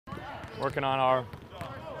Working on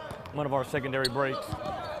one of our secondary breaks.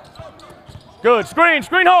 Good, screen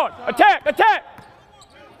hard, attack.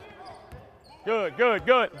 Good.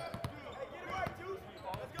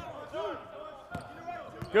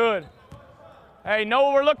 Good. Hey, know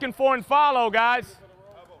what we're looking for in follow, guys.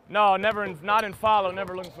 No, not in follow,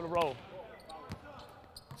 never looking for the roll.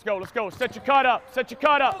 Let's go, set your cut up,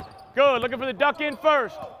 Good, looking for the duck in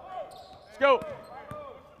first. Let's go.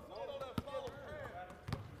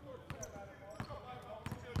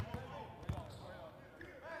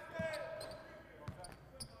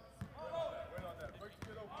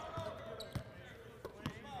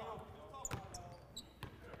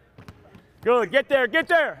 Good, get there. I don't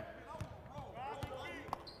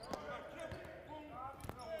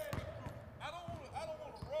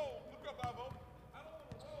want to roll. Look up, Ivo. I don't want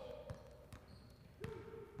to roll.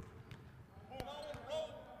 Boom, I don't want to roll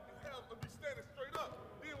and be standing straight up.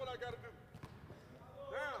 Then what I got to do?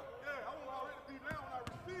 Down. Yeah, I want to already be down when I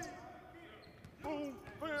receive. Boom,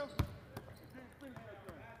 bam.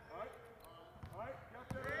 All right.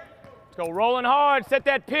 Let's go, rolling hard, set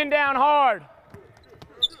that pin down hard.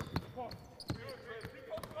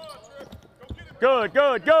 Good.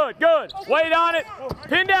 Wait on it.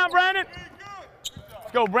 Pin down, Brandon.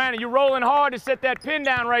 Let's go, Brandon. You're rolling hard to set that pin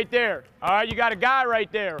down right there. All right, you got a guy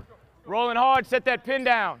right there. Rolling hard, set that pin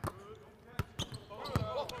down.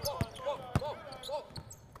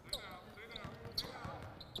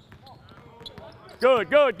 Good.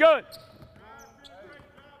 Let's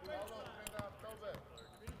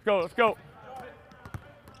go.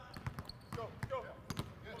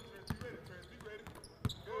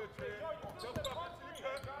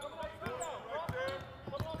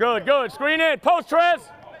 Good. Screen in. Post, Trez.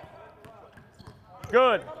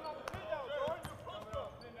 Good.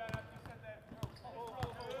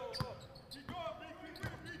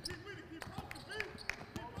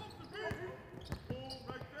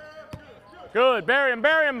 Good. Bury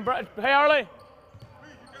him. Hey, Harley.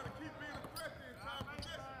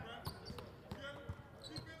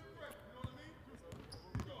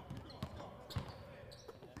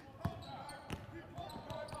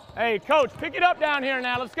 Hey, coach, pick it up down here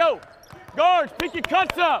now. Let's go. Guards, pick your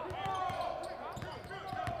cuts up.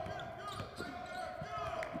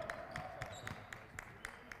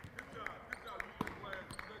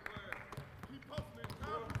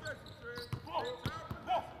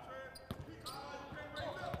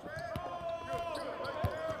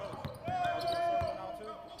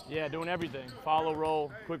 Yeah, doing everything. Follow,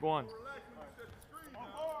 roll, quick one.